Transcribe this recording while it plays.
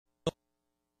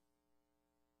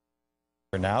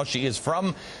Now she is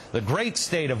from the great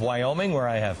state of Wyoming, where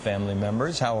I have family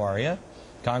members. How are you,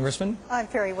 Congressman? I'm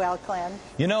very well, Glenn.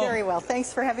 You know, very well.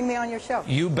 Thanks for having me on your show.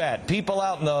 You bet. People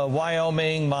out in the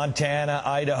Wyoming, Montana,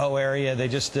 Idaho area, they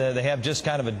have just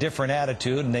kind of a different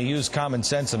attitude, and they use common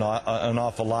sense an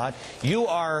awful lot. You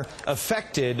are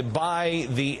affected by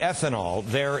the ethanol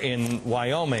there in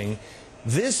Wyoming.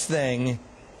 This thing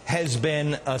has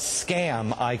been a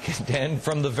scam, I contend,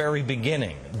 from the very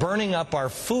beginning. Burning up our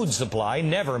food supply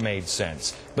never made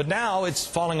sense. But now it's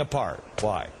falling apart.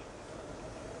 Why?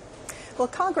 Well,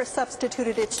 Congress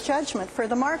substituted its judgment for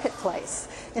the marketplace.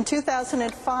 In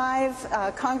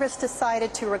 2005, Congress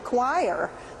decided to require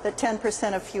that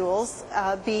 10% of fuels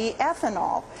be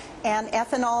ethanol, and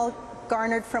ethanol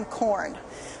garnered from corn.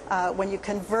 When you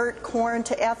convert corn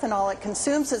to ethanol, it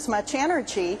consumes as much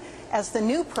energy as the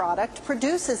new product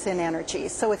produces in energy.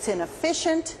 So it's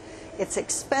inefficient, it's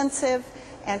expensive,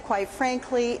 and quite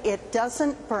frankly, it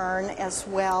doesn't burn as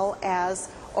well as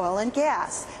oil and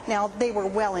gas. Now, they were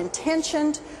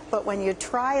well-intentioned, but when you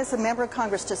try as a member of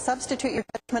Congress to substitute your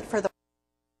judgment for the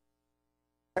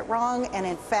wrong, and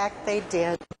in fact, they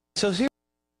did. So here,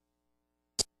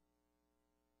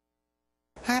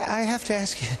 I have to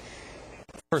ask you,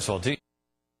 first of all, do you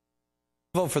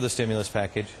vote for the stimulus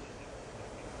package?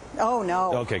 Oh,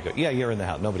 no. Okay, good. Yeah, you're in the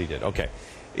House. Nobody did. Okay.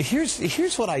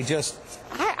 Here's what I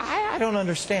don't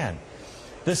understand.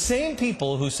 The same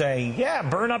people who say, yeah,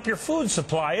 burn up your food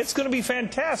supply, it's going to be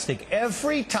fantastic.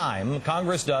 Every time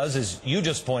Congress does, as you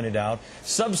just pointed out,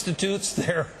 substitutes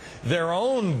their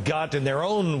own gut and their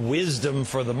own wisdom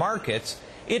for the markets,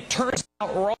 it turns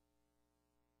out wrong.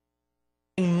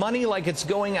 Money like it's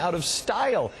going out of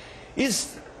style.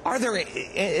 Is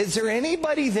there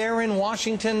anybody there in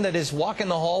Washington that is walking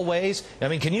the hallways? I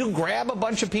mean, can you grab a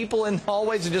bunch of people in the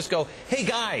hallways and just go, hey,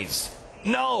 guys,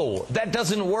 no, that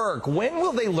doesn't work. When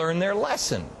will they learn their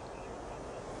lesson?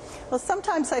 Well,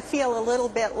 sometimes I feel a little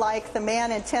bit like the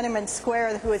man in Tiananmen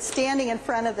Square who is standing in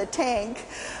front of the tank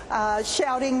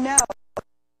shouting no.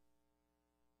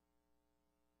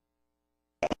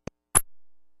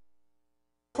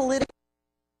 Political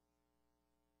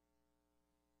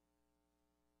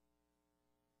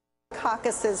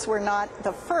caucuses were not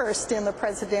the first in the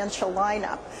presidential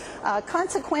lineup.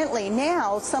 Consequently,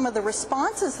 now some of the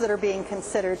responses that are being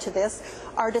considered to this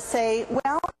are to say,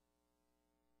 well,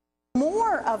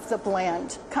 more of the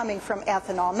blend coming from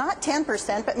ethanol, not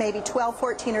 10%, but maybe 12,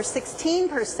 14, or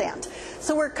 16%.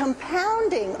 So we're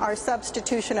compounding our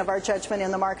substitution of our judgment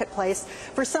in the marketplace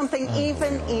for something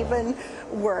even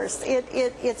worse.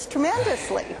 It's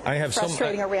tremendously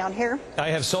frustrating around here. I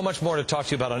have so much more to talk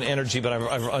to you about on energy, but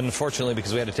I've unfortunately,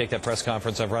 because we had to take that press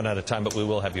conference, I've run out of time, but we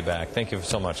will have you back. Thank you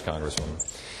so much, Congresswoman.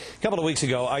 A couple of weeks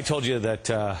ago, I told you that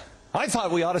I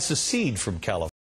thought we ought to secede from California.